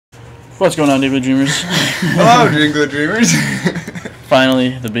What's going on, Diggletdreams? Hello, Diggletdreams.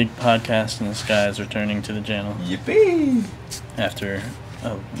 Finally, the big podcast in the sky is returning to the channel. Yippee! After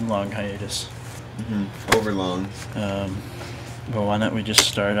a long hiatus. Overlong. Well, why not we just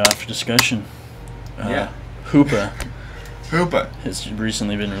start off discussion? Yeah. Hoopa has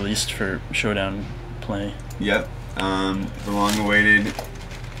recently been released for Showdown play. Yep. The long-awaited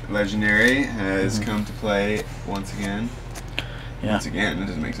Legendary has come to play once again. Yeah. Once again, that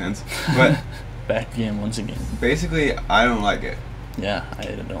doesn't make sense. But back again once again. Basically, I don't like it. Yeah, I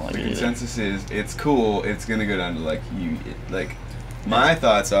don't like it either. The consensus is it's cool. It's gonna go down to my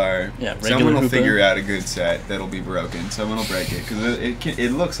thoughts are someone will figure out a good set that'll be broken. Someone will break it because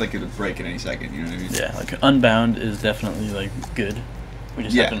it looks like it'll break at any second. You know what I mean? Yeah, like Unbound is definitely good. We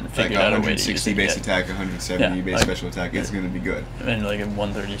just haven't figured out a way to use it 160 base yet. attack, 170 base special attack. It's gonna be good. And like a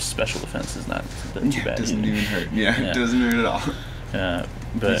 130 special defense is not too bad. It doesn't even hurt. Yeah, it doesn't hurt at all. But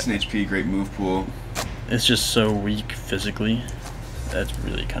decent HP, great move pool. It's just so weak physically. That's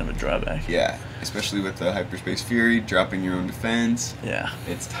really kind of a drawback. Yeah, especially with the Hyperspace Fury, dropping your own defense. Yeah.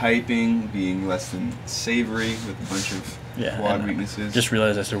 Its typing being less than savory with a bunch of quad weaknesses. Just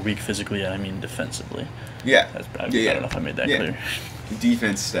realized I said weak physically, and I mean defensively. Yeah. I don't know if I made that clear.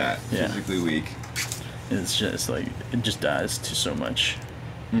 Defense stat, physically weak. It's just like, it just dies to so much.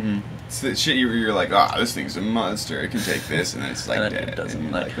 It's the shit you're like, this thing's a monster, it can take this, and then it's like dead. It doesn't,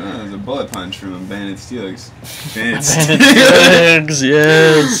 and you're like, there's a bullet punch from a Bandit Steelix. Bandit Steelix,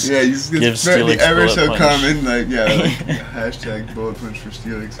 yes! Yeah, you just give Steelix ever so punch. common, hashtag bullet punch for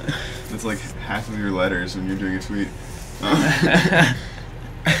Steelix. That's like half of your letters when you're doing a tweet. I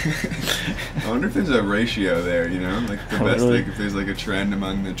wonder if there's a ratio there, like the best, like if there's like a trend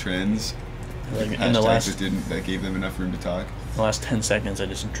among the trends. Like in the last that gave them enough room to talk. The last 10 seconds, I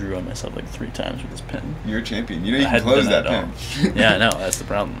just drew on myself like 3 times with this pen. You're a champion. You can close that pen. Yeah, I know. That's the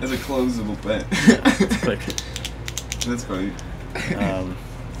problem. It's a closable pen. It's quick. That's funny.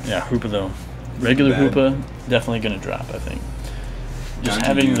 Yeah, Hoopa though. Regular Hoopa, definitely gonna drop, I think. Just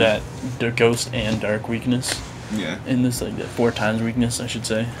having that Ghost and Dark weakness. Yeah. In this, like, 4 times weakness, I should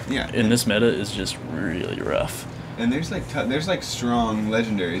say. Yeah. In this meta is just really rough. And there's like strong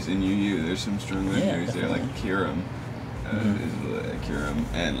legendaries in UU. There's some strong legendaries there, like Kiram. Kiram,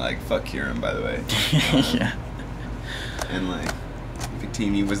 and fuck Kiram, by the way. Yeah. And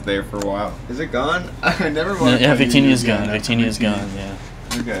Victini was there for a while. Is it gone? I never wanted to. Yeah, Victini is gone. Victini is gone. Yeah.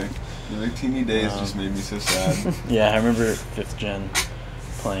 Okay. The Victini days just made me so sad. Yeah, I remember 5th gen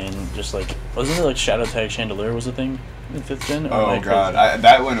playing wasn't it Shadow Tag Chandelier was a thing in 5th gen? Oh god,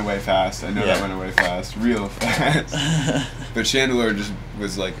 that went away fast. I know that went away fast, real fast. But Chandelier just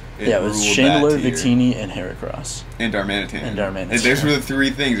was it was Chandelier, Victini, and Heracross. And Darmanitan. Those were the 3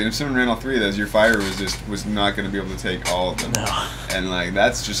 things, and if someone ran all 3 of those, your fire was not going to be able to take all of them. No. And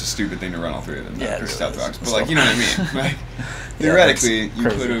that's just a stupid thing to run all 3 of them. Yeah, for really Stealth Rocks. But you know what I mean? Theoretically, you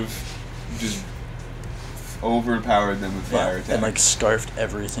could have just overpowered them with fire attack. And scarfed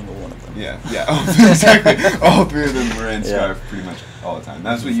every single one of them. Yeah, exactly. All 3 of them ran scarf pretty much all the time.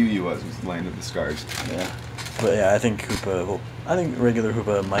 That's what UU was land of the scarves. Yeah. But yeah, I think regular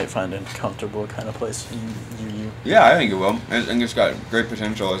Hoopa might find a comfortable kind of place in UU. Yeah, I think it will. And it's got great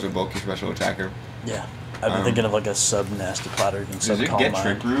potential as a bulky special attacker. Yeah. I've been thinking of a sub-nasty platter and sub-calm. Does it get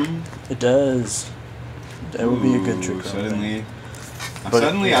Trick Room? It does. That would be a good Trick Room.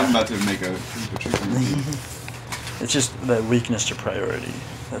 Suddenly I'm about to make a Trick Room. It's just the weakness to priority.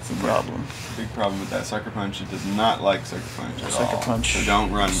 That's the problem. Big problem with that. Sucker Punch, it does not like Sucker Punch at all. Sucker Punch. So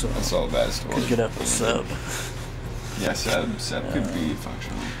don't run Assault Vest. Could get up a sub. Yeah, sub could be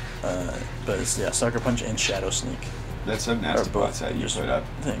functional. But it's, Sucker Punch and Shadow Sneak. That sub-nasty bot set you put up.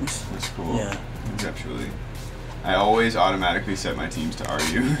 Things. That's cool. Yeah. Conceptually. I always automatically set my teams to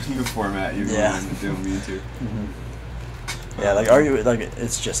RU the format, even when I don't mean to. Yeah, RU,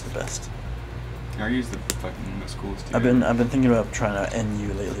 it's just the best. RU's the fucking most coolest team. I've been thinking about trying to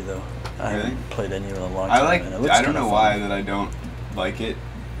NU lately though. I haven't played NU in a long time. I don't know why that I don't like it,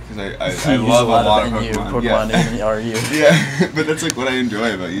 because I love a lot of Pokemon in RU. Yeah, but that's what I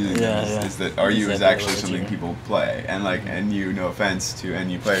enjoy about using it, is that RU is actually something people play, and NU, no offense to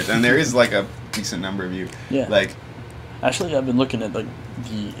NU players, and there is a decent number of you. Yeah. Actually, I've been looking at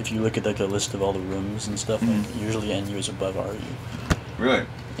if you look at a list of all the rooms and stuff, usually NU is above RU. Really?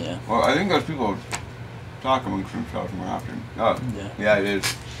 Yeah. Well, I think those people talk amongst themselves more often. Oh. Yeah, it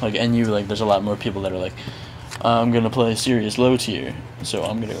is. NU, there's a lot more people that are I'm gonna play serious low tier, so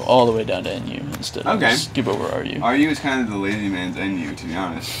I'm gonna go all the way down to NU instead of skip over RU. RU is kind of the lazy man's NU, to be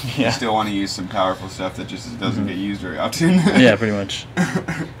honest. Yeah. You still want to use some powerful stuff that just doesn't get used very often. Yeah, pretty much.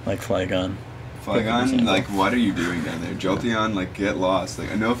 Like Flygon. Flygon, like, what are you doing down there? Jolteon, like, get lost.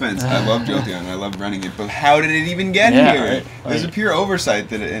 Like, no offense, I love Jolteon, I love running it, but how did it even get here? Right? There's a pure oversight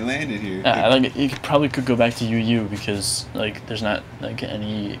that it landed here. Yeah, like, you probably could go back to UU because, like, there's not, like,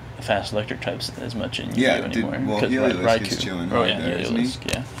 any fast electric types as much in UU anymore. Well, Heliolisk is chilling hard there, isn't he?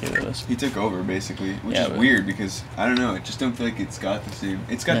 Yeah, Heliolisk. He took over, basically, which is weird because, I don't know, I just don't feel like it's got the same...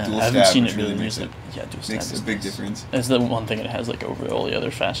 It's got dual stab, I haven't seen which it really makes it... Yeah, dual stab Makes a big difference. It's the one thing it has, like, over all the other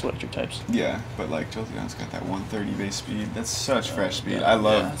fast electric types. Yeah, but, like, Jolteon's got that 130 base speed. That's such fresh speed. I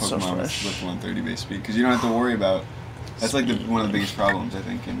love Pokemon with 130 base speed because you don't have to worry about... That's like one of the biggest problems, I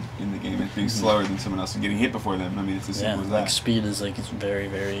think, in the game. It's being slower than someone else and getting hit before them. I mean, it's as simple as that. Like, speed is, like, it's very,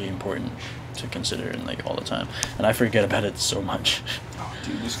 very important to consider and, like, all the time. And I forget about it so much. Oh,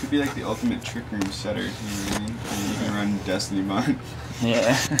 dude, this could be, like, the ultimate Trick Room setter. You know what I mean? And you can run Destiny Bond.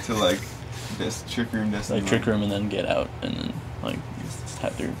 Yeah. To, like, this Trick Room Destiny Like, Trick Room and then get out and then, like,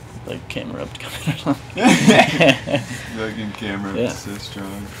 have their, like, camera up to come in or something. Fucking camera is so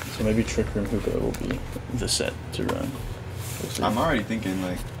strong. So maybe Trick Room Hoopa will be the set to run. I'm already thinking,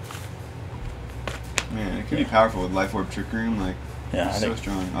 like, man, it could be powerful with Life Orb Trick Room, like, it's so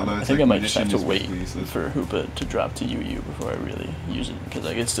strong. Although it's, I think like, I might just have to wait so for Hoopa to drop to UU before I really use it, because,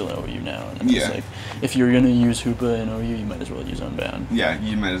 like, it's still in OU now, and yeah. It's like, if you're going to use Hoopa in OU, you might as well use Unbound. Yeah,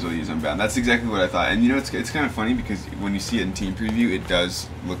 you might as well use Unbound. That's exactly what I thought. And, you know, it's kind of funny, because when you see it in Team Preview, it does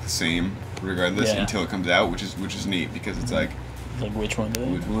look the same, regardless, until it comes out, which is neat, because it's like... Like, which one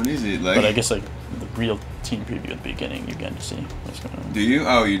is it? Like, but I guess, like, the real Team Preview at the beginning, you get to see what's going on. Do you?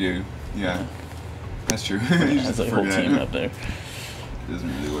 Oh, you do. Yeah. That's true. It has a whole team up there. It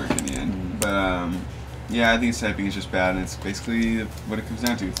doesn't really work in the end. But, yeah, I think its typing is just bad, and it's basically what it comes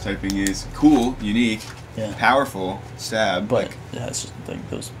down to. Its typing is cool, unique, powerful, stab. But like, it has just, like,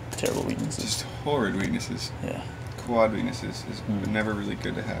 those terrible weaknesses. Just horrid weaknesses. Yeah. Quad weaknesses is never really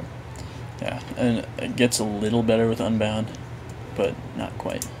good to have. Yeah, and it gets a little better with Unbound, but not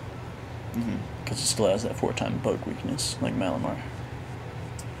quite. Because it still has that 4-time bug weakness, like Malamar.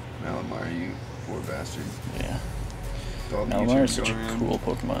 Malamar, you poor bastard. Yeah. Malamar is such a cool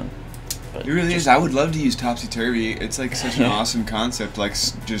Pokemon. But it really is. I would love to use Topsy-Turvy. It's like such an awesome concept, like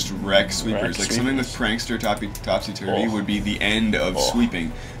just wreck sweepers. Like something with Prankster Topsy-Turvy would be the end of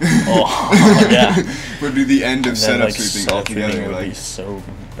sweeping. Yeah. Would be the end of setup like, sweeping altogether. Would like, be so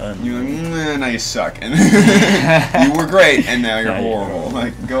done. You're like, now you suck. And you were great, and now you're horrible.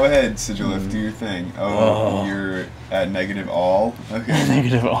 Like, go ahead, Sigilif, do your thing. Oh, you're at negative all? Okay.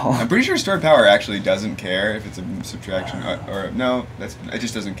 Negative all. I'm pretty sure Stored Power actually doesn't care if it's a subtraction, or no, it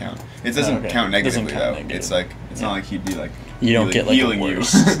just doesn't count. It doesn't count negatively, though. Negative. It's like, it's not like he'd be like, you don't get like healing the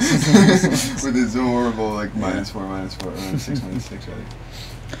worst. With his horrible, like, -4, -4, -6, -6, rather.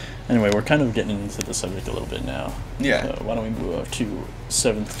 Anyway, we're kind of getting into the subject a little bit now. Yeah. So why don't we move up to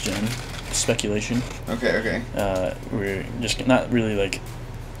 7th gen speculation? Okay. We're just not really like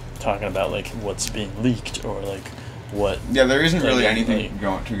talking about like what's being leaked or like what. Yeah, there isn't really anything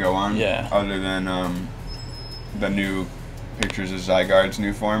to go on. Yeah. Other than the new pictures of Zygarde's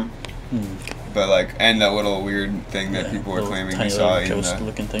new form. But like, and that little weird thing that people were claiming we saw in the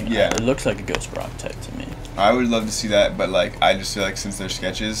ghost-looking thing. Yeah, it looks like a ghost rock type to me. I would love to see that, but like, I just feel like since they're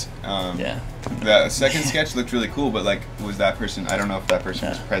sketches, the second sketch looked really cool. But like, was that person? I don't know if that person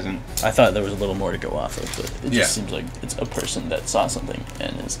was present. I thought there was a little more to go off of, but it just seems like it's a person that saw something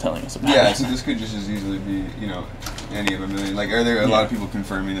and is telling us about it. Yeah, so this could just as easily be, you know, any of a million. Like, are there a lot of people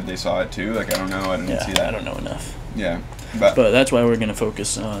confirming that they saw it too? Like, I don't know. I didn't see that. I don't know enough. Yeah, but that's why we're going to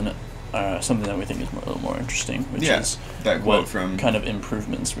focus on something that we think is a little more interesting, which is that quote from kind of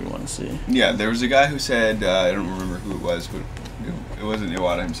improvements we want to see. Yeah, there was a guy who said, I don't remember who it was, but it wasn't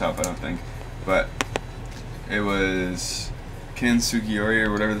Iwata himself, I don't think, but it was Ken Sugiyori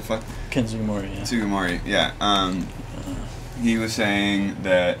or whatever the fuck. Ken Sugimori, yeah. Sugimori, yeah. He was saying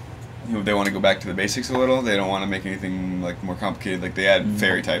that they want to go back to the basics a little. They don't want to make anything like more complicated. Like they add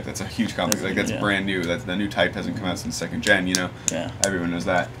fairy type. That's a huge complication. Like that's brand new. That's the new type hasn't come out since 2nd gen. You know. Yeah. Everyone knows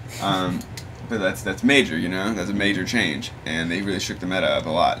that. But that's major. You know. That's a major change, and they really shook the meta up a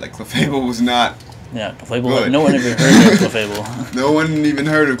lot. Like Clefable was not. Yeah, Clefable. No one ever heard of Clefable. No one even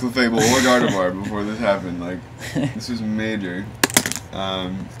heard of Clefable or Gardevoir before this happened. Like this was major,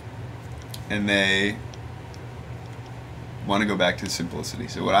 and they want to go back to simplicity.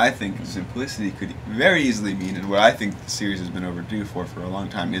 So what I think simplicity could very easily mean, and what I think the series has been overdue for a long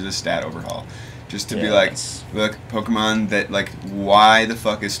time, is a stat overhaul. Just to be like, look, Pokemon that, like, why the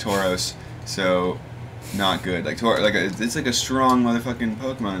fuck is Tauros so not good? Like, it's like a strong motherfucking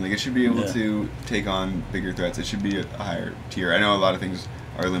Pokemon. Like, it should be able to take on bigger threats. It should be a higher tier. I know a lot of things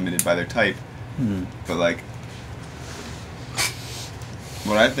are limited by their type, but, like,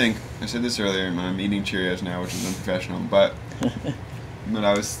 what I think, I said this earlier, and I'm eating Cheerios now, which is unprofessional, but what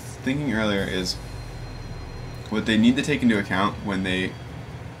I was thinking earlier is what they need to take into account when they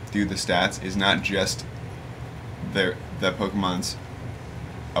do the stats is not just the Pokemon's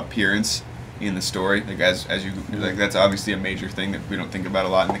appearance in the story, like as you like, that's obviously a major thing that we don't think about a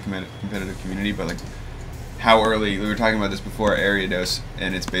lot in the competitive community, but like how early, we were talking about this before, Ariados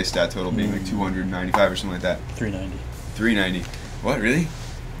and its base stat total being like 295 or something like that. 390. What, really?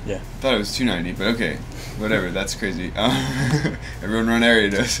 Yeah. I thought it was 290, but okay, whatever, that's crazy. Everyone run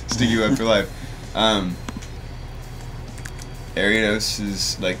Ariados, sticky web for life.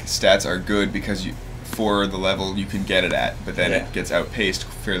 Ariados's like stats are good because for the level you can get it at, but then it gets outpaced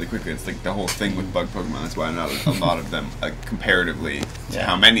fairly quickly. It's like the whole thing with bug Pokemon. That's why not a lot of them, like comparatively to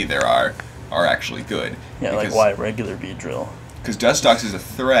how many there are actually good. Yeah, like why regular Beedrill? Because Dustox is a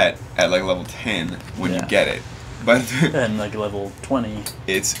threat at like level 10 when you get it, but and like level 20,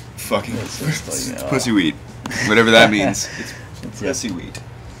 it's fucking pussy weed, whatever that means. It's pussy weed.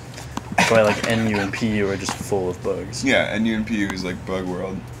 That's why like NU and PU are just full of bugs. Yeah, NU and PU is like bug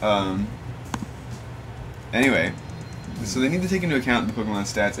world. Anyway, so they need to take into account the Pokemon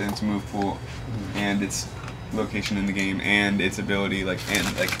stats and its move pool, and its location in the game, and its ability, like,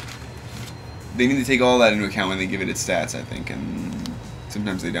 and like, they need to take all that into account when they give it its stats, I think, and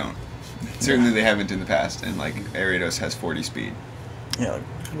sometimes they don't. Certainly they haven't in the past, and like, Ariados has 40 speed. Yeah, like,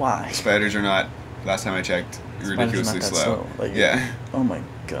 why? Spiders are not, last time I checked, ridiculously slow. Like, yeah. Oh my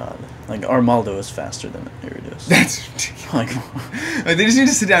god. Like, Armaldo is faster than Ariados. That's like, they just need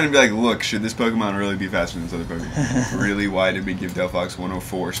to sit down and be like, look, should this Pokemon really be faster than this other Pokemon? Really, why did we give Delphox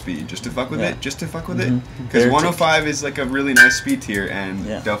 104 speed? Just to fuck with it? Just to fuck with it? Because 105 is like a really nice speed tier, and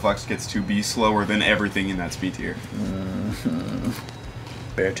Delphox gets to be slower than everything in that speed tier.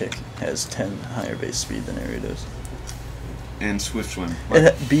 Beartic has 10 higher base speed than Ariados. And Swift Swim.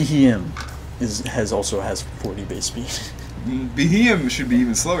 Behem has 40 base speed. Behem should be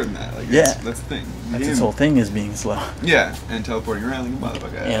even slower than that. Like, that's the thing. That's its whole thing, is being slow. Yeah, and teleporting around like a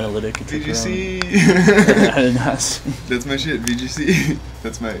motherfucker. Analytic. VGC. I did not see. That's my shit. VGC.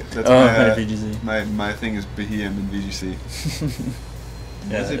 That's my VGC. My thing is Behem and VGC.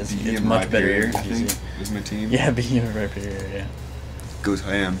 It's much better. I think is my team. Yeah, Behem and Rhyperior. Yeah. Goes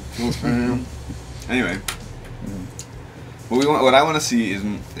ham. Anyway. What I want to see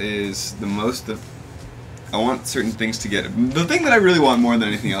is the most of. I want certain things to get. The thing that I really want more than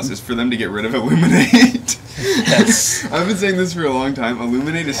anything else is for them to get rid of Illuminate. Yes. I've been saying this for a long time.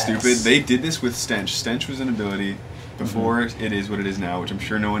 Illuminate is stupid. They did this with Stench. Stench was an ability before it is what it is now, which I'm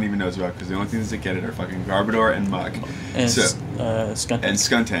sure no one even knows about because the only things that get it are fucking Garbodor and Muk. And Skuntank. And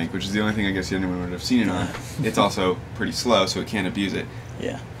Skuntank, which is the only thing I guess anyone would have seen it on. It's also pretty slow, so it can't abuse it.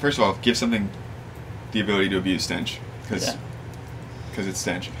 Yeah. First of all, give something the ability to abuse Stench. Because it's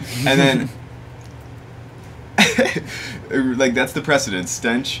Stench. And then, like, that's the precedent.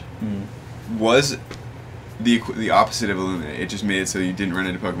 Stench was the opposite of Illuminate. It just made it so you didn't run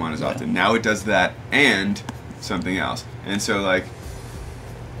into Pokemon as often. Now it does that and something else. And so, like,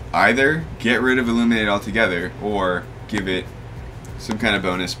 either get rid of Illuminate altogether or give it some kind of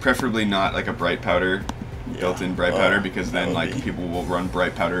bonus, preferably not like a Bright Powder. Built-in Bright Powder, because then like people will run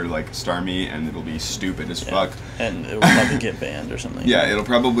Bright Powder like Starmie and it'll be stupid as fuck. And it will probably get banned or something. Yeah, it'll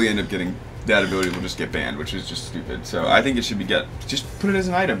probably end up getting, that ability will just get banned, which is just stupid. So I think it should be just put it as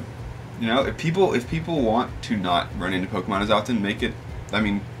an item. You know, if people want to not run into Pokemon as often, make it, I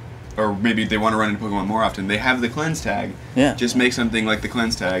mean, or maybe they want to run into Pokemon more often, they have the cleanse tag. Yeah. Just make something like the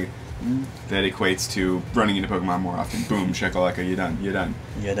cleanse tag that equates to running into Pokemon more often. Boom, shakalaka, you're done.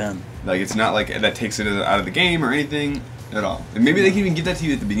 You're done. Like, it's not like that takes it out of the game or anything at all. And maybe they can even give that to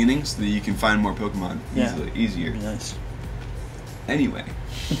you at the beginning so that you can find more Pokemon easier. Nice. Anyway,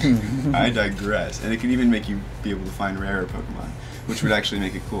 I digress. And it can even make you be able to find rarer Pokemon, which would actually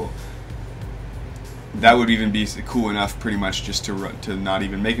make it cool. That would even be cool enough, pretty much, just to not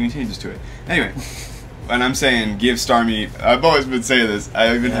even make any changes to it. Anyway. And I'm saying, give Starmie. I've always been saying this.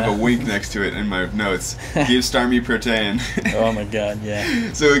 I even have a wink next to it in my notes. Give Starmie Protean. Oh my god,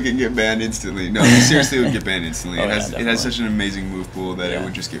 yeah. So it can get banned instantly. No, seriously, it would get banned instantly. It has such an amazing move pool that it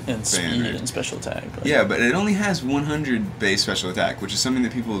would just get banned. Speed and special attack. Like. Yeah, but it only has 100 base special attack, which is something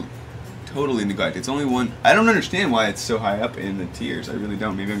that people totally neglect. It's only one. I don't understand why it's so high up in the tiers. I really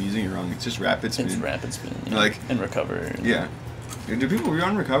don't. Maybe I'm using it wrong. It's just Rapid Spin. It's Rapid Spin. Yeah. Like, and Recover. Yeah. Do people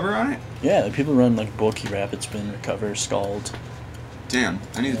run Recover on it? Yeah, people run like bulky Rapid Spin, Recover, Scald. Damn,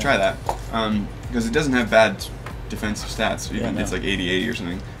 I need to try that. Because it doesn't have bad defensive stats. Even it's like 80-80 or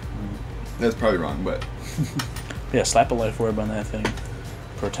something. That's probably wrong, but... Yeah, slap a Life Orb on that thing.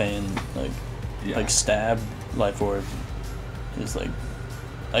 Protean, like Stab Life Orb is like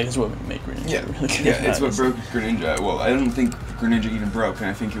I guess what would make Greninja really good. Yeah, it's what broke Greninja. Well, I don't think Greninja even broke, and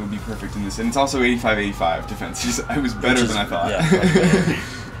I think it would be perfect in this. And it's also 85-85 defense. I was better than I thought.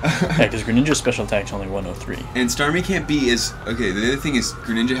 Yeah, because Greninja's special attack's only 103. And Starmie can't be as... Okay, the other thing is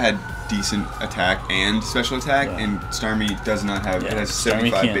Greninja had decent attack and special attack, and Starmie does not have... It has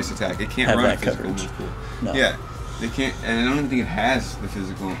 75 base attack. It can't run a physical move. No. Yeah, they can't... And I don't even think it has the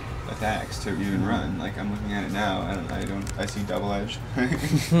physical attacks to even run. Like, I'm looking at it now, I see double edge.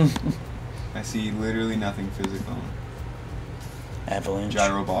 I see literally nothing physical. Avalanche.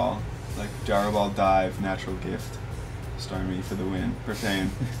 Gyro Ball. Like, Gyro Ball dive, natural gift. Starmie for the win.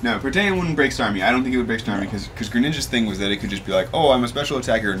 Protean. No, Protean wouldn't break Starmie. I don't think it would break Starmie because Greninja's thing was that it could just be like, oh, I'm a special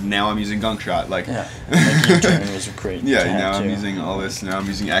attacker, now I'm using Gunk Shot. Like, like U-turn was great. Yeah, now I'm using all this, now I'm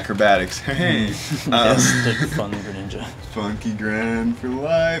using acrobatics. Hey! Yes, the fun Greninja. Funky Grand for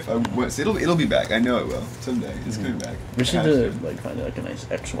life. It'll be back. I know it will. Someday. It's coming back. We should find like a nice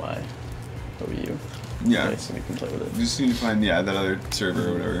XY OU. Yeah. So we can play with it. We just need to find, that other server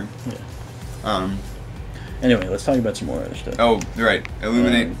or whatever. Yeah. Anyway, let's talk about some more other stuff. Oh, right.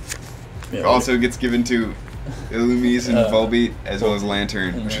 Illuminate also gets given to Illumise and Volbeat, as well as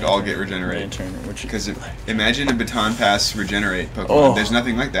Lantern, which should all get regenerated. Because imagine a Baton Pass regenerate Pokemon. Oh. There's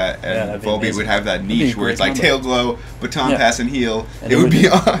nothing like that. And Volbeat would have that niche where it's like Tail Glow, Baton Pass, and Heal. And it would be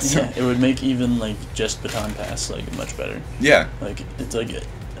awesome. Yeah, it would make even like just Baton Pass like much better. Yeah. Like, it's like...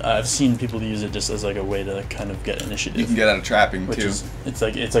 I've seen people use it just as like a way to kind of get initiative. You can get out of trapping too. It's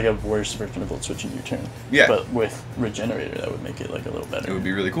like a worse version of Volt Switching your turn. Yeah. But with Regenerator, that would make it like a little better. It would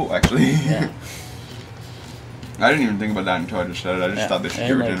be really cool, actually. Yeah. I didn't even think about that until I just said it. I just thought they should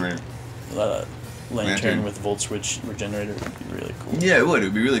get Regenerator. Lantern with Volt Switch Regenerator would be really cool. Yeah, it would. It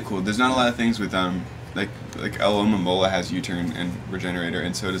would be really cool. There's not a lot of things with like Alomomola has U-turn and Regenerator,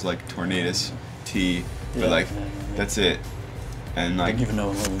 and so does like Tornadus T. But that's it. And like, I don't even know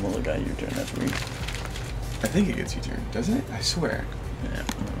when Alomomola got U-turn. That's weird. I think it gets U-turn, doesn't it? I swear. Yeah.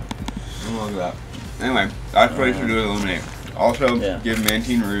 I'm gonna look it up. Anyway, that's what I should do with Illuminate. Also, give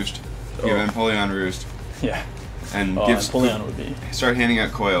Mantine Roost. Give Empoleon Roost. Yeah. And give Empoleon would be. Start handing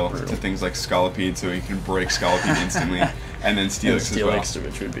out Coil to things like Scolipede, so you can break Scolipede instantly, and then Steelix as well. Steelix,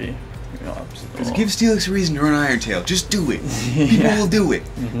 which would be. Because give Steelix a reason to run Iron Tail. Just do it. People will do it.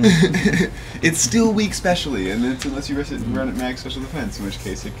 It's still weak specially, and it's unless you run it max special defense, in which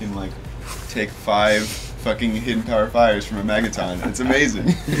case it can like take 5 fucking hidden power fires from a Magaton. It's amazing.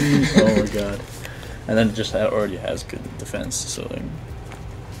 Oh my god. And then it just already has good defense, so like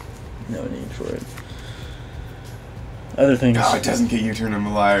no need for it. Other things. Oh, it doesn't get U-turn. I'm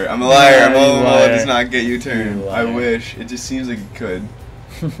a liar. I'm a liar. Alomomola does not get U-turn. I wish. It just seems like it could.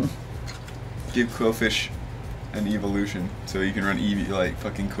 Give Quillfish an evolution, so you can run Eevee like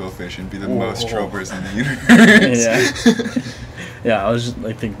fucking Quillfish and be the most trollers in the universe. Yeah, I was just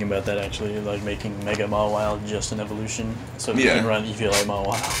like thinking about that actually, like making Mega Mawile just an evolution, so you can run Eevee like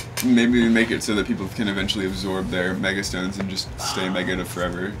Mawile. Maybe make it so that people can eventually absorb their Mega Stones and just stay Mega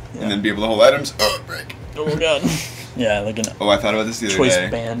forever, and then be able to hold items. Oh, break. Oh god. Yeah, like an. Oh, I thought about this the other choice day.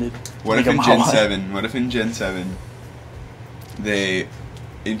 Banded. What if in Gen 7? What if in Gen 7 they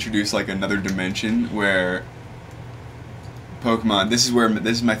introduce like another dimension where Pokemon, this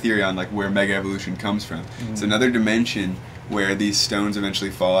is my theory on like where Mega Evolution comes from. It's another dimension where these stones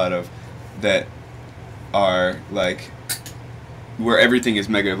eventually fall out of, that are like where everything is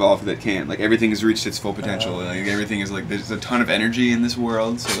Mega Evolved that can, like everything has reached its full potential. Like everything is like, there's a ton of energy in this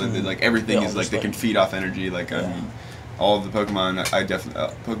world, so like everything is like they can feed off energy. Like I mean, all of the Pokemon,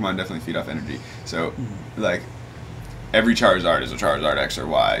 Pokemon definitely feed off energy. So like every Charizard is a Charizard X or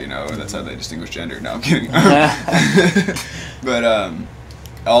Y, you know, that's how they distinguish gender. No, I'm kidding. But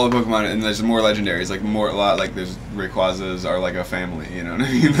all the Pokemon, and there's more legendaries, like a lot, like there's Rayquazas are like a family, you know what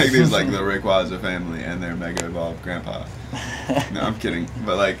I mean? Like there's like the Rayquaza family and their Mega Evolved grandpa. No, I'm kidding.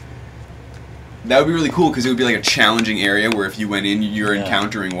 But like, that would be really cool because it would be like a challenging area where if you went in, you're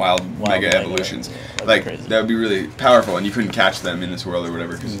encountering wild Mega Evolutions. Like, that would be really powerful, and you couldn't catch them in this world or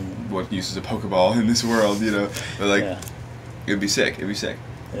whatever, because what use is a Pokeball in this world, you know? But like, it would be sick. It would be sick.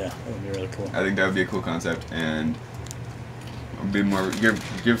 Yeah, that would be really cool. I think that would be a cool concept, and be more give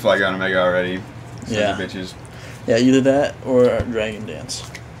Flygon a Mega already. Bitches. Yeah, either that or Dragon Dance.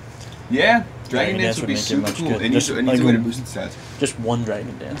 Yeah, Dragon Dance would be super cool. It needs a way to boost its stats. Just one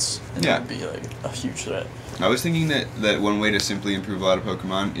Dragon Dance, and that would be like a huge threat. I was thinking that one way to simply improve a lot of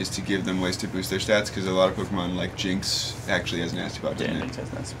Pokemon is to give them ways to boost their stats, because a lot of Pokemon, like Jinx, actually has Nasty Plot, doesn't it? Jinx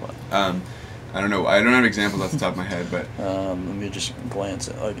has Nasty Plot. I don't know. I don't have examples off the top of my head, but let me just glance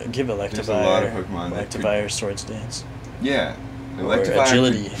at, like, give Electivire. There's a lot of Pokemon. Electivire, Swords Dance. Yeah. Electivire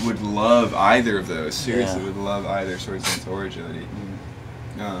Agility. Would love either of those. Seriously, would love either Swords Dance or Agility.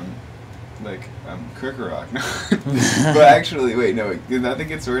 Kirkarok. But actually, wait, no, did that thing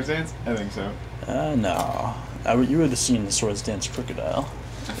get Swords Dance? I think so. No. You would have seen the Swords Dance Crocodile.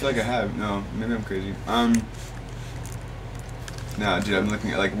 I feel like I have. No, maybe I'm crazy. No, dude, I'm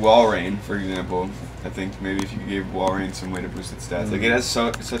looking at, like, Walrein, for example. I think maybe if you gave Walrein some way to boost its stats. Like, it has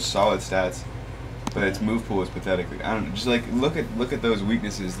such solid stats, but its move pool is pathetic. Like, I don't know, just, like, look at those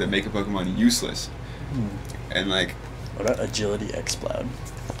weaknesses that make a Pokemon useless. And, like... What about Agility X-Cloud?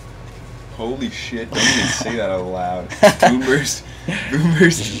 Holy shit, don't even say that out loud. Boomburst to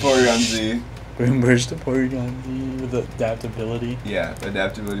Porygon Z. Boomburst to Porygon Z with adaptability. Yeah,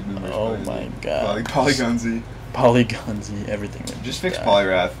 adaptability Boomburst. Oh my god. Polygon Z. Polygon Z, everything. Just fix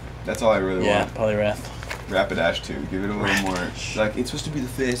Poliwrath. That's all I really want. Yeah, Poliwrath. Rapidash 2. Give it a little more. Like, it's supposed to be the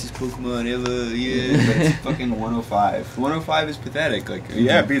fastest Pokemon ever, yeah, but it's fucking 105. 105 is pathetic. Like,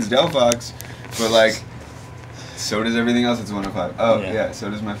 yeah, it beats Delphox, but, like, so does everything else that's 105. Oh, yeah, so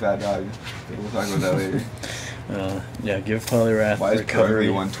does my fat dog. We'll talk about that later. Yeah, give Poliwrath Why is recovery.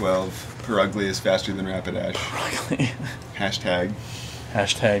 Perugly 112? Perugly is faster than Rapidash. Perugly. Hashtag.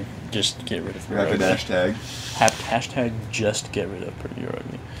 Just get rid of Perugly. Rapidash tag. Hashtag just get rid of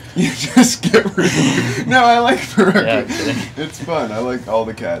Perugly. You just get rid of it. No, I like Perugly. Yeah, I'm kidding. It's fun. I like all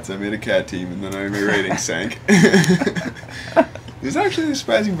the cats. I made a cat team, and then my rating sank. There's actually a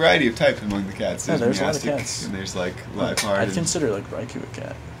surprising variety of types among the cats. There's a lot of cats. And there's, like, Liepard. I'd consider, like, Raikou a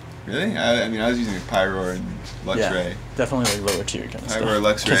cat. Really? I mean, I was using Pyroar and Luxray. Yeah, definitely, like, lower tier kind of stuff. Pyroar,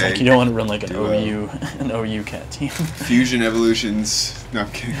 Luxray. Because, like, you don't want to run, like, an OU cat team. Fusion Evolutions. No,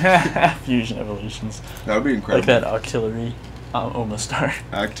 I'm kidding. Fusion Evolutions. That would be incredible. Like that Octillery Omastar.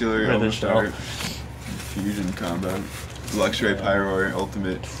 Octillery Omastar. Fusion combo. Luxray, Pyroar,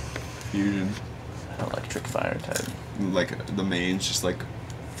 Ultimate Fusion. Electric fire type. Like, the main's just, like,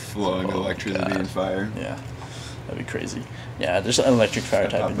 flowing electricity and fire. Yeah. That'd be crazy. Yeah, just an electric fire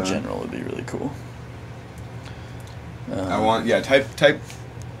type in general would be really cool. I want,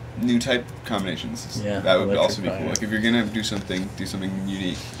 new type combinations. Yeah, that would also be cool. Like, if you're gonna do something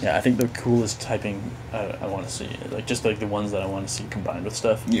unique. Yeah, I think the coolest typing I want to see, like, just like the ones that I want to see combined with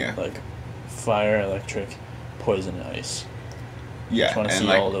stuff. Yeah. Like fire, electric, poison, and ice. Yeah, I just want to see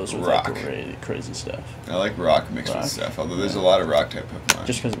like all those with rock. like crazy stuff. I like rock mixed with stuff, although there's a lot of rock type Pokemon.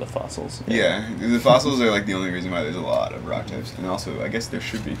 Just because of the fossils. Yeah, the fossils are like the only reason why there's a lot of rock types, and also I guess they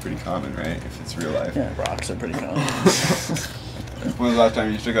should be pretty common, right? If it's real life. Yeah, rocks are pretty common. When was the last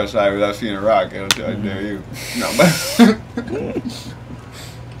time you took outside without seeing a rock? I dare you. No, but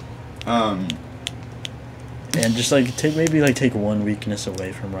and just like take one weakness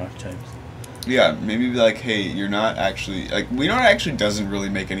away from rock types. Yeah, maybe be like, hey, you're not actually, like, we know it actually doesn't really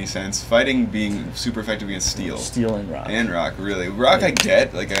make any sense. Fighting being super effective against steel. Steel and rock. And rock, really. Rock I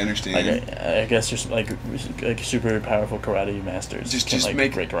get, like, I understand. Like, I guess just like super powerful karate masters just like,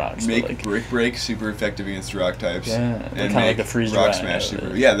 make break rocks. Make like, Brick Break super effective against rock types. Yeah, and kind of like the freeze rock dry. Smash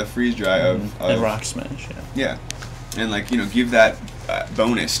super. Yeah, the freeze dry of and rock smash. Yeah. Yeah, and like, give that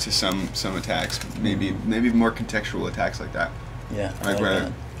bonus to some attacks. Maybe more contextual attacks like that.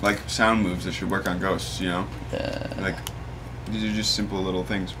 Yeah. Like sound moves that should work on ghosts, Yeah. Like, these are just simple little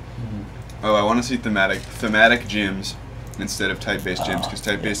things. Oh, I want to see thematic gyms instead of type-based gyms, because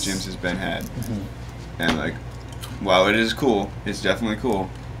type-based gyms has been had. And, like, while it is cool, it's definitely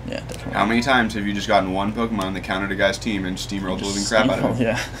cool. Yeah, definitely. How many times have you just gotten one Pokemon that countered a guy's team and steamrolled the living crap out of him?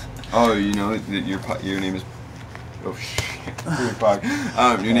 Yeah. Oh, you know that your name is... Oh, shit.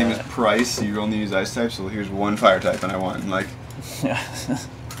 Your name is Price, you only use ice types, so here's one fire type and I won. Like... Yeah.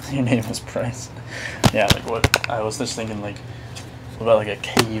 Your name is Price. Yeah, like what I was just thinking, like, what about like a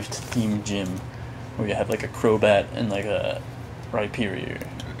caved themed gym where you have like a Crobat and like a Rhyperior.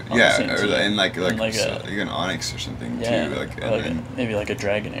 Yeah, and like an Onyx or something too. Like maybe like a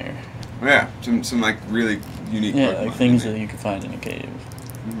Dragonair. Yeah, some like really unique. Yeah, Pokemon like things that you can find in a cave.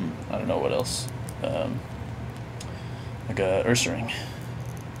 I don't know what else. Like a Ursaring.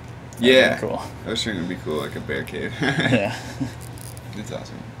 Yeah, cool. Ursaring would be cool, like a bear cave. Yeah. It's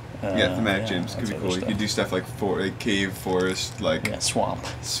awesome. Yeah, thematic gyms could be cool. You could do stuff like cave, forest, like swamp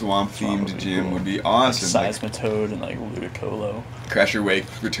themed gym cool. Would be awesome. Like Seismitoad and like Ludicolo. Crasher Wake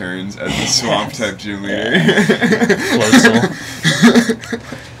returns as the swamp type gym leader. Floatzel.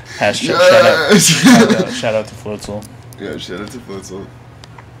 Shout out to Floatzel. Yeah, shout out to Floatzel.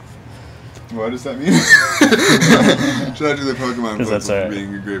 What does that mean? Shout out to the Pokemon Floatzel for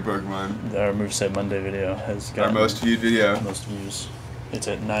being a great Pokemon. Our Moveset Monday video has got our most viewed video. Most views. It's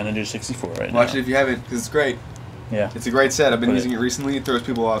at 964 right now. Watch it if you haven't, because it's great. Yeah. It's a great set. I've been using it recently. It throws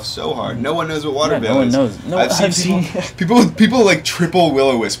people off so hard. No one knows what Water Veil is. No one knows. No, I've seen people like triple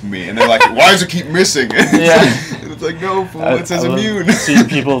Will-O-Wisp me, and they're like, why does it keep missing? Yeah. It's It's like, no, fool, it says immune. See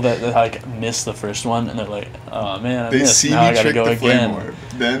people that like miss the first one, and they're like, oh man, I missed. Now I gotta go again.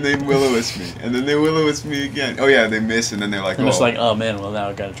 Then they will-o-wisp me, and then they will-o-wisp me again. Oh yeah, they miss, and then they're like, and oh. it's like, oh man, well now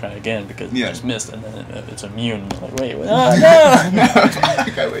I gotta try again because I just missed, and then it's immune. And like, wait, no,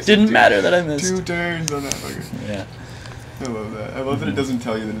 didn't matter that I missed 2 turns on that fucker. Yeah, I love that. I love that it doesn't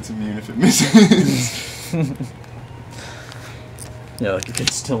tell you that it's immune if it misses. Yeah, like you can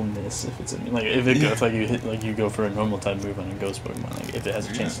still miss if it's immune. Like if it goes, like you hit, like you go for a normal type move on a ghost Pokemon. Like if it has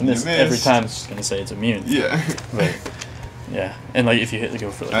a chance to miss, every time it's just gonna say it's immune. Yeah. But yeah, and like if you hit, go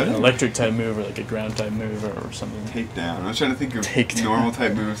for like an electric type move or like a ground type move or something. Takedown. I was trying to think of normal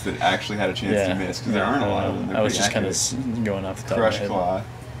type moves that actually had a chance to miss because there aren't a lot of them. They're I was just kind of going off the top of my head. Claw.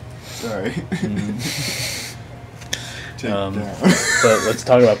 Sorry. But let's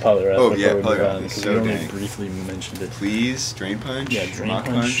talk about Poliwrath. Oh yeah, Poliwrath is so we only briefly mentioned it. Please, Drain Punch. Yeah, Drain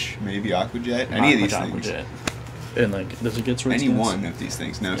Punch. Maybe Aqua Jet. Any of these things. Jet. And like, does it get Sword Any Stance? one of these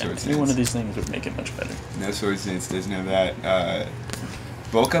things. No Sword Stance. Any one of these things would make it much better. No Sword Stance doesn't have that.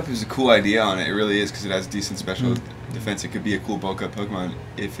 Bulk Up is a cool idea on it. It really is because it has decent special defense. It could be a cool Bulk Up Pokemon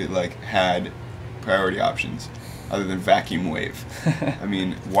if it like had priority options. Other than Vacuum Wave. I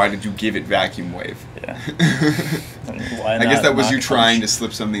mean, why did you give it Vacuum Wave? Yeah. I guess that was you trying to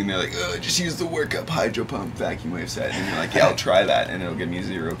slip something there, like, oh, just use the Workup Hydro Pump Vacuum Wave set. And you're like, yeah, I'll try that, and it'll give me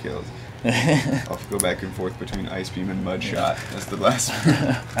 0 kills. I'll go back and forth between Ice Beam and Mud Shot. That's the last one.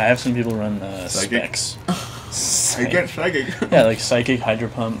 I have seen people run Psychic? Specs. I get Psychic. Yeah, like Psychic, Hydro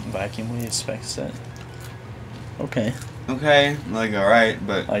Pump, Vacuum Wave, Specs set. Okay. Okay, like alright,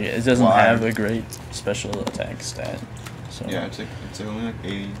 but like it doesn't have a great special attack stat. So yeah, it's only like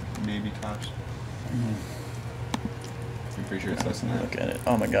 80 maybe tops. I'm pretty sure it's less than that. Look at it.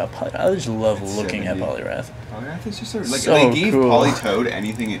 Oh my god, I just love looking at Poliwrath. Poliwrath is just so like so they gave cool. Politoed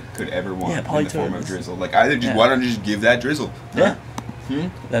anything it could ever want in the form of Drizzle. Like either just why don't you just give that Drizzle? Yeah.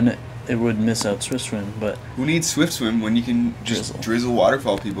 Then it would miss out Swift Swim, but who needs Swift Swim when you can just drizzle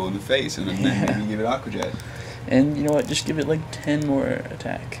waterfall people in the face and then maybe give it Aqua Jet? And you know what? Just give it like 10 more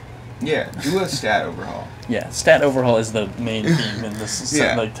attack. Yeah, do a stat overhaul. Yeah, stat overhaul is the main theme in this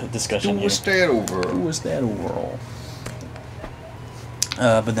discussion here. Do a stat overhaul. Do a stat overhaul.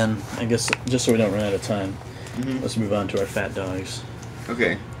 But then, I guess, just so we don't run out of time, let's move on to our fat dogs.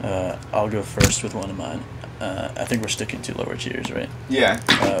 Okay. I'll go first with one of mine. I think we're sticking to lower tiers, right? Yeah.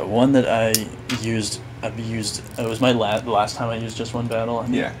 One that I've used, it was my last time I used just one battle. I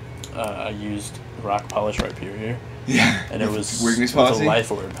think. Yeah. I used Rock Polish Rhyperior. Yeah. And it was Weakness a policy?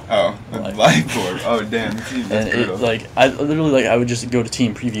 Life Orb. Oh, a Life Orb. Oh, damn. And it, like, I literally, like, I would just go to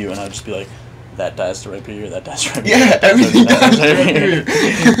Team Preview and I would just be like, that dies to Rhyperior, that dies to Rhyperior. Yeah, everything dies to Rhyperior.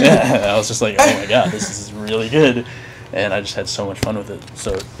 Yeah, I was just like, oh my god, this is really good. And I just had so much fun with it.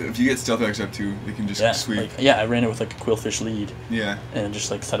 So if you get Stealth X up too, you can just sweep. Like, I ran it with like a Quillfish lead. Yeah. And just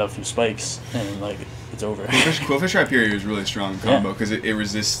like set up a few spikes and like it's over. Quillfish Rhyperior is really strong combo because it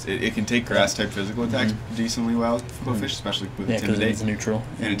resists. It can take grass type physical attacks decently well. Quillfish, especially with Intimidate. It's neutral.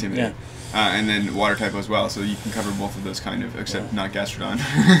 And Intimidate. And then Water type as well, so you can cover both of those kind of, except not Gastrodon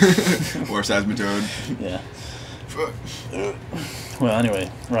or Seismitoad. Yeah. Well,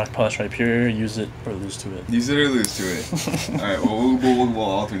 anyway, Rock Polish Rhyperior, use it or lose to it. Use it or lose to it. Alright, well, we'll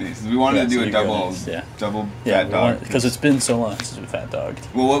alternate. We wanted to do a double fat dog. Because it's been so long since we fat dogged.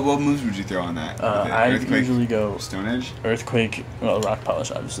 Well, what moves would you throw on that? I usually go Stone Edge? Earthquake, well, Rock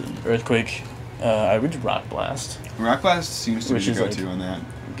Polish, obviously. Earthquake, I would do Rock Blast. Rock Blast seems to be the go-to on that.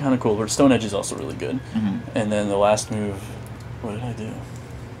 Kind of cool, but Stone Edge is also really good. And then the last move, what did I do?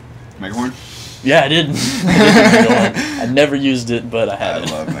 Megahorn? Yeah, I did. I never used it, but I had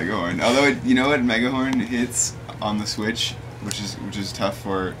it. I love Megahorn. Although, you know what Megahorn hits on the Switch, which is tough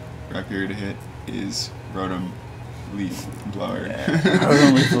for Rhyperior to hit, is Rotom Leaf Blower. Yeah.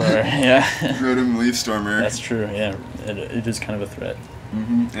 Rotom Leaf Blower, yeah. Rotom Leaf Stormer. That's true, yeah. It is kind of a threat.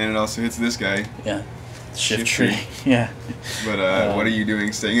 And it also hits this guy. Yeah. Shift Tree. Yeah. But what are you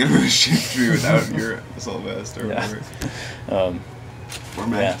doing staying in a Shift Tree without your Assault Vest or whatever? Or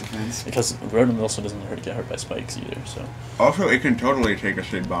max defense. Because Rotom also doesn't get hurt by spikes either, so. Also, it can totally take a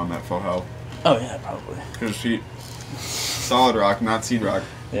Seed Bomb at full health. Oh yeah, probably. Because Solid Rock, not Seed Rock.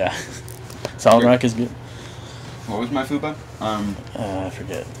 Yeah. Solid Rock is good. What was my Fuba? I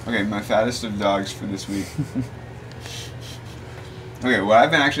forget. Okay, my fattest of dogs for this week. Okay, what I've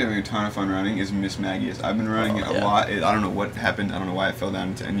been actually having a ton of fun running is Miss Magius. I've been running it a lot. I don't know what happened. I don't know why it fell down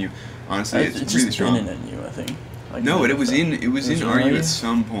into NU. Honestly, it's really strong. It's in NU, I think. Like no, it was in RU at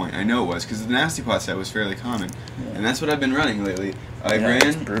some point. I know it was because the Nasty Pot set was fairly common, and that's what I've been running lately.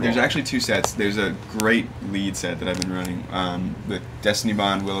 There's actually 2 sets. There's a great lead set that I've been running with Destiny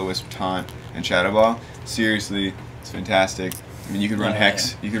Bond, Will-O-Wisp, Taunt, and Shadow Ball. Seriously, It's fantastic. I mean, you could run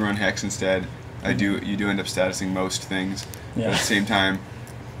Hex. Yeah. You could run Hex instead. You do end up statusing most things, yeah. but at the same time,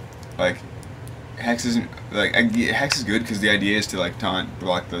 like Hex isn't like Hex is good because the idea is to like taunt,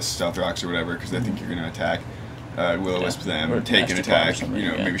 block the stealth rocks or whatever because they think you're gonna attack. Will-O-Wisp them, or take an attack. You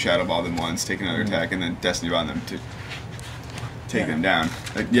know, maybe Shadow Ball them once, take another attack, and then Destiny Bond them to take them down.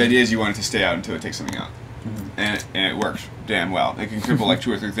 Like, the idea is you want it to stay out until it takes something out, and it works damn well. It can cripple like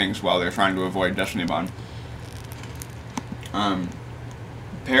 2 or 3 things while they're trying to avoid Destiny Bond.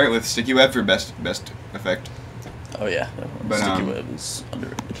 Pair it with Sticky Web for best effect. Oh yeah, but, Sticky Web is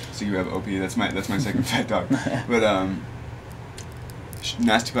underrated. Sticky Web OP. That's my second pet dog. But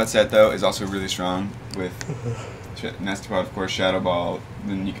Nasty Pot set though is also really strong with Nasty Pot, of course, Shadow Ball.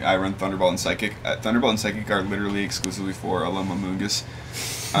 Then I run Thunderbolt and Psychic. Thunderbolt and Psychic are literally exclusively for Alomomungus.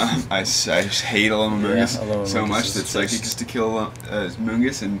 I just hate Alomomungus so much that Psychic is to kill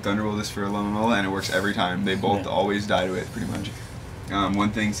Mungus and Thunderbolt is for Alomomola, and it works every time. They both always die to it, pretty much.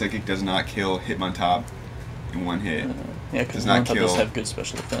 One thing, Psychic does not kill Hitmontop in one hit. Yeah, because Hitmontop does have good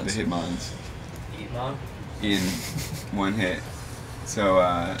special defense. The Hitmons. Hitmon? In one hit.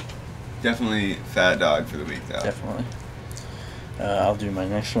 So, definitely fat dog for the week, though. Definitely. I'll do my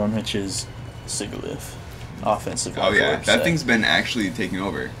next one, which is Sigalith. Offensive. Oh, yeah. That thing's been actually taking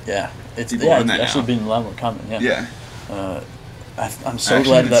over. Yeah. It's actually been a lot more common, yeah. Yeah. I'm so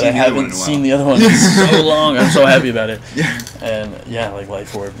glad that I haven't seen the other one in so long. I'm so happy about it. Yeah. And yeah, like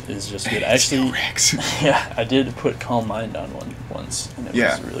Life Orb is just good. Actually, yeah, I did put Calm Mind on one once, and it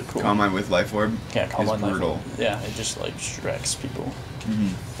was really cool. Calm Mind with Life Orb. Yeah, Calm Mind. Brutal. Yeah, it just like wrecks people.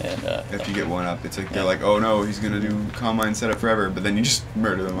 And if you get one up, it's like they're like, oh no, he's gonna do Calm Mind setup forever, but then you just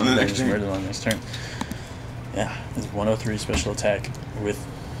murder them on the next turn. Murder them on the next turn. Yeah, his 103 special attack with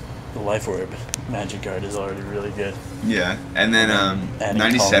the Life Orb Magic Guard is already really good. Yeah, and then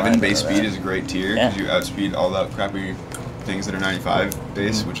 97 base speed is a great tier because you outspeed all that crappy things that are 95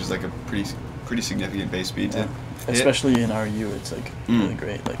 base, which is like a pretty significant base speed to especially in RU, it's like really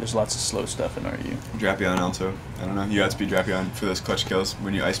great. Like there's lots of slow stuff in RU. Drapion also. I don't know. You outspeed Drapion for those clutch kills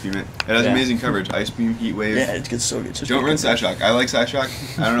when you Ice Beam it. It has amazing coverage. Ice Beam, Heat Wave. Yeah, it gets so good. Don't run Psyshock. I like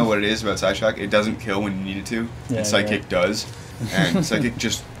Psyshock. I don't know what it is about Psyshock. It doesn't kill when you need it to. And Psychic does. And Psychic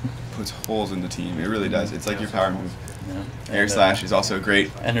just puts holes in the team. It really does. It's like your power move. Yeah. Air Slash is also great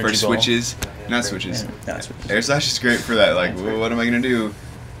for switches. Not switches. Air Slash is great for that. Like, well, what am I going to do?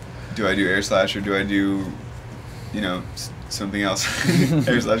 Do I do Air Slash or do I do, you know, something else?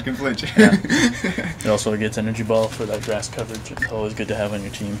 Air Slash can flinch. It also gets Energy Ball for that grass coverage. It's always good to have on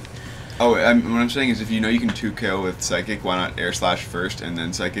your team. Oh, what I'm saying is if you know you can 2KO with Psychic, why not Air Slash first and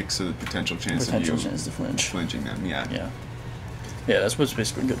then Psychic so the potential chance of you flinching them. Yeah, that's what's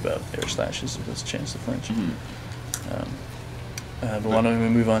basically good about Air Slash is there's a chance to flinch. But why don't we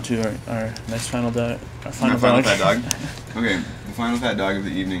move on to our next final dog? Our final fat dog. Okay, the final fat dog of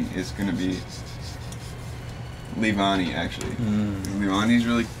the evening is going to be Leavanny, actually. Leavanny's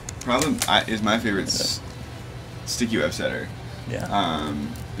really is my favorite Sticky Web setter. Yeah.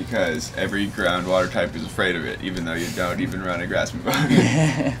 Because every ground water type is afraid of it, even though you don't even run a grass move on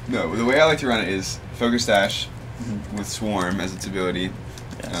it. No, the way I like to run it is Focus Dash with Swarm as its ability.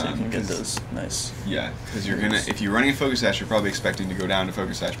 Yeah, so you can get those nice. Yeah, because you're gonna if you're running a Focus Dash, you're probably expecting to go down to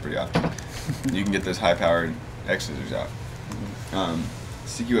Focus Dash pretty often. You can get those high-powered X-Scissors out.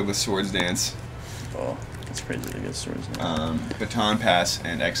 Sticky Web with Swords Dance. Oh, that's crazy to get Swords Dance. Baton Pass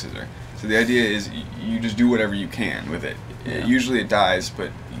and X-Scissor. So the idea is you just do whatever you can with it. Usually it dies,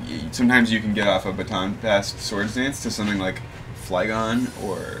 but sometimes you can get off a Baton Pass Swords Dance to something like Flygon,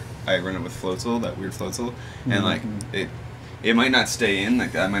 or I run it with Floatzel, that weird Floatzel, and like it might not stay in,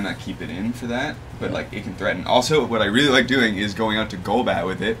 like I might not keep it in for that, but like it can threaten. Also, what I really like doing is going out to Golbat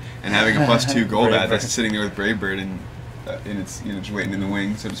with it and having a +2 Golbat that's sitting there with Brave Bird and it's just waiting in the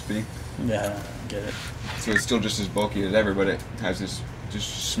wing, so to speak. Yeah, get it. So it's still just as bulky as ever, but it has this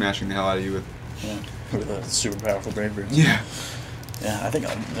just smashing the hell out of you with a super powerful Brave Bird. Yeah. Yeah, I think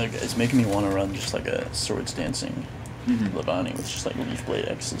it's making me want to run just like a Swords Dancing Leavanny with just like Leaf Blade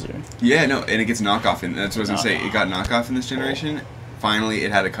X-Scissor. Yeah, no, and it gets knockoff in. That's what I was gonna say. It got knockoff in this generation. Finally,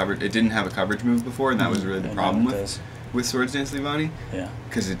 it had a coverage. It didn't have a coverage move before, and that was really the problem with Swords Dance Leavanny. Yeah.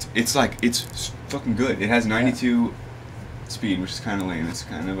 Because it's fucking good. It has 92 speed, which is kind of lame. It's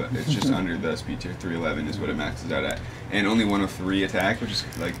kind of it's just under the speed tier 311 is what it maxes out at, and only 103 attack, which is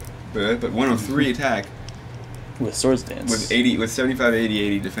like, but 103 attack. With Swords Dance. With 75, 80,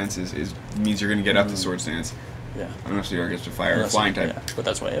 80 defenses means you're gonna get up to Swords Dance. Yeah. Unless the gets to fire a flying type. Yeah, but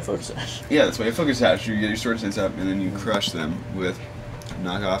that's why you have Focus Dash. Yeah, that's why you have Focus Dash. You get your Swords Dance up, and then you crush them with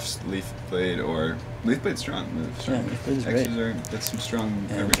knockoffs Leaf Blade or Leaf Blade's strong move. Yeah, Leaf Blade is great. That's some strong.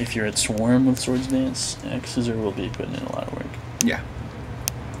 And if you're at Swarm with Swords Dance, X-Scissor will be putting in a lot of work. Yeah.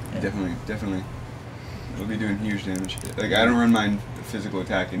 Definitely. It'll be doing huge damage. Like I don't run mine physical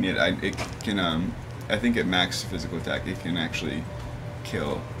attack, and yet it can. I think at max physical attack, it can actually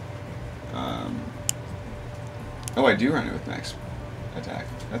kill. Oh, I do run it with max attack.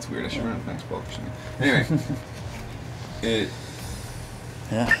 That's weird. I should run it with max bulk or something. Anyway, it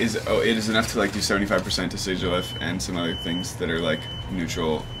is enough to like do 75% to Sigilif and some other things that are like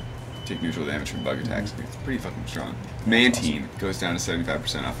neutral, take neutral damage from bug attacks. It's pretty fucking strong. Mantine goes down to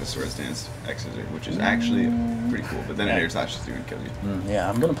 75% off of Swords Dance X-Scissor, which is actually pretty cool. But then an air slash is going to kill you. Yeah,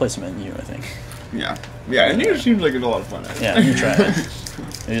 I'm gonna play some NU, I think. Yeah, and NU seems like it's a lot of fun. Yeah, you try it.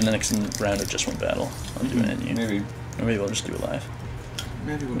 Maybe in the next round of Just One Battle, I'll do an NU. Maybe. Or maybe we'll just do it live.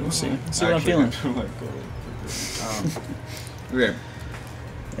 Maybe we'll see. See what I'm feeling. Okay.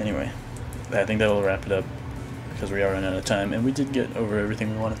 Anyway, I think that'll wrap it up because we are running out of time, and we did get over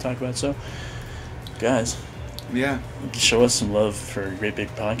everything we want to talk about. So, guys, show us some love for a great big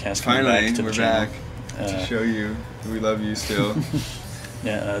podcast. Finally, we're back to show you we love you still.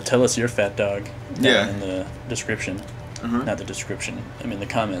 Tell us your fat dog down in the description. Not the description. I mean the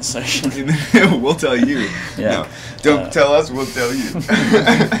comments section. We'll tell you. Yeah. No, don't tell us. We'll tell you.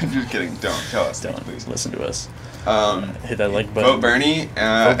 Just kidding. Don't tell us. Don't please listen to us. Hit that like button. Vote Bernie.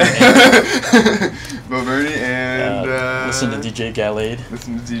 Vote Bernie and listen to DJ Gallade.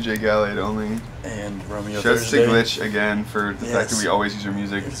 Listen to DJ Gallade only. And Romeo Shouts Thursday. to Glitch again for the fact that we always use your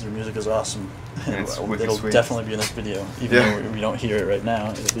music. Because your music is awesome. It'll definitely be in this video. Even though we don't hear it right now,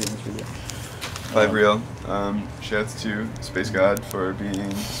 it'll be in this video. Live Real. Shouts to Space God for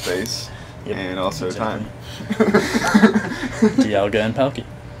being space and also time. Dialga and Palkia.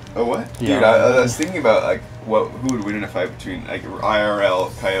 Oh what? Dude, I was thinking about like who would win in a fight between like IRL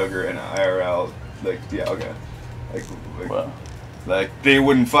Kyogre and IRL like Dialga. Like they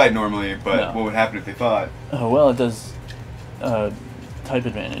wouldn't fight normally, but what would happen if they fought? Oh well, it does. Type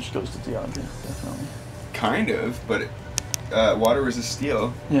advantage goes to Dialga, definitely. Kind of, but water resists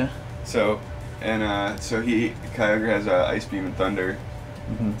steel. Yeah. So Kyogre has Ice Beam and Thunder,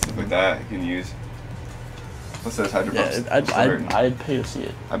 stuff like that he can use. Plus those Hydro Pumps. Yeah, I'd pay to see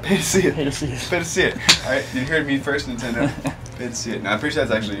it. I'd pay to see it. Pay to see it. Pay to see it. Alright, you heard me first, Nintendo. Pay to see it. Now I'm pretty sure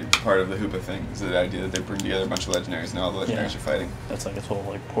that's actually part of the Hoopa thing. Is the idea that they bring together a bunch of legendaries and all the legendaries are fighting. That's like a whole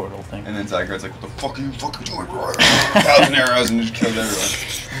like portal thing. And then Zygarde's like, what the fuck are you fucking doing, bro? 1,000 arrows and just kills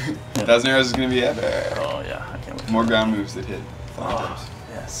everyone. 1,000 arrows is gonna be epic. Oh yeah, I can't wait. More ground moves that hit flying types.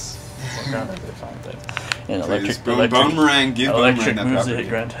 Yes. More ground moves that flying types. And electric Boomerang, give electric Boomerang moves that that hit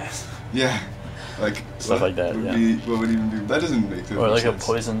ground types. Yeah. Like stuff like that, what would even do? That doesn't make sense. Or like a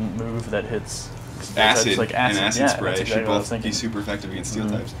poison move that hits acid, like acid. And acid spray exactly should both be super effective against steel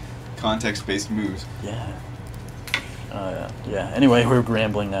types. Context-based moves. Yeah. Anyway, we're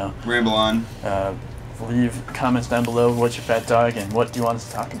rambling now. Ramble on. Leave comments down below. What's your fat dog, and what do you want us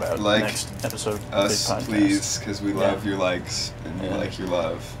to talk about next episode of us, Big Podcast? Please, because we love your likes and we like your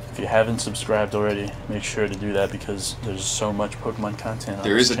love. If you haven't subscribed already, make sure to do that because there's so much Pokemon content on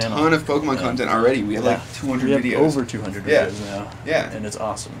There is a ton of Pokemon content already. We have like 200 videos. We have over 200 videos now. Yeah. And it's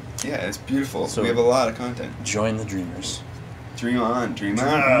awesome. Yeah, it's beautiful. So we have a lot of content. Join the dreamers. Dream on. Dream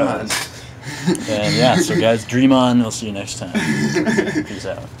on. And so guys, dream on. We'll see you next time. Peace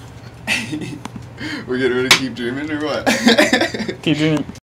out. We're getting ready to keep dreaming or what? Keep dreaming.